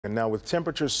And now with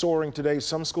temperatures soaring today,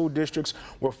 some school districts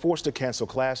were forced to cancel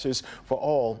classes for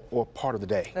all or part of the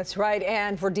day. That's right.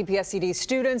 And for DPSCD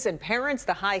students and parents,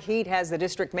 the high heat has the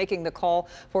district making the call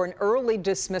for an early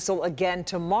dismissal again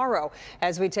tomorrow.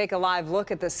 As we take a live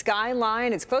look at the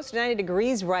skyline, it's close to 90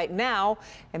 degrees right now,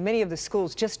 and many of the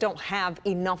schools just don't have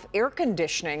enough air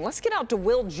conditioning. Let's get out to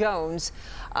Will Jones.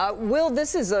 Will,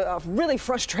 this is a really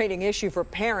frustrating issue for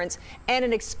parents and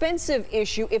an expensive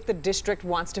issue if the district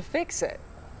wants to fix it.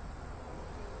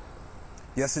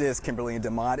 Yes, it is, Kimberly and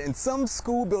DeMond. In some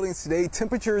school buildings today,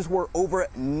 temperatures were over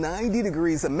 90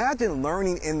 degrees. Imagine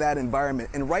learning in that environment.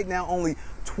 And right now, only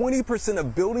 20%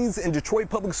 of buildings in Detroit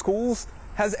Public Schools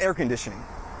has air conditioning.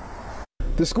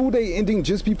 The school day ending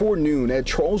just before noon at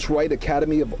Charles Wright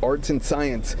Academy of Arts and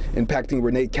Science, impacting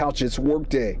Renee Couch's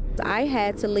workday. I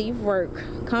had to leave work,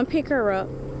 come pick her up,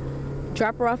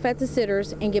 drop her off at the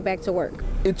sitters, and get back to work.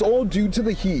 It's all due to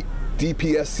the heat.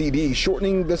 DPSCD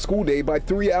shortening the school day by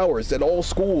 3 hours at all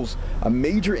schools, a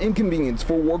major inconvenience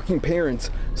for working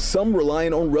parents, some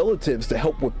relying on relatives to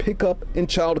help with pickup and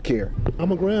childcare.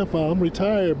 I'm a grandfather, I'm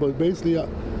retired, but basically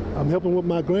I'm helping with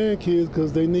my grandkids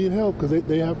because they need help because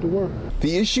they have to work.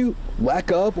 The issue,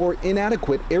 lack of or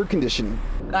inadequate air conditioning.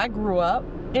 I grew up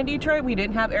in Detroit. We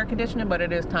didn't have air conditioning, but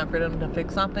it is time for them to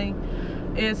fix something.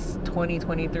 It's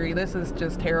 2023. This is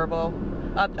just terrible.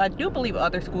 I do believe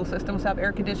other school systems have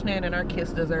air conditioning, and our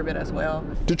kids deserve it as well.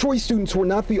 Detroit students were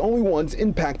not the only ones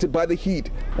impacted by the heat.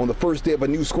 On the first day of a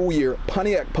new school year,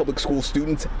 Pontiac Public School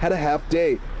students had a half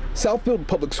day. Southfield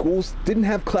Public Schools didn't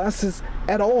have classes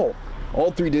at all.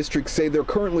 All three districts say they're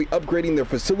currently upgrading their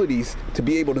facilities to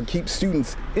be able to keep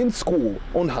students in school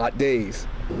on hot days.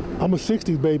 I'm a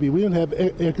 60s baby. We didn't have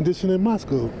air conditioning in my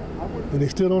school, and they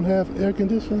still don't have air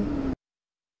conditioning.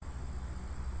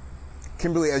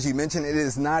 Kimberly, as you mentioned, it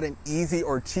is not an easy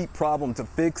or cheap problem to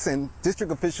fix, and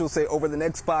district officials say over the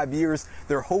next 5 years,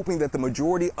 they're hoping that the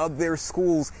majority of their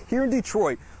schools here in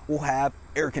Detroit will have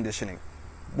air conditioning.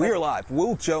 We are live.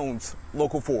 Will Jones,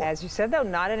 Local 4. As you said, though,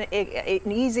 not an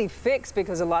easy fix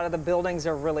because a lot of the buildings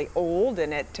are really old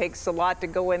and it takes a lot to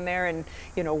go in there and,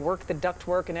 you know, work the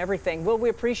ductwork and everything. Will, we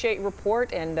appreciate your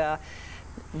report, and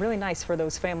really nice for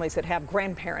those families that have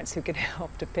grandparents who can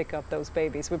help to pick up those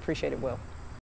babies. We appreciate it, Will.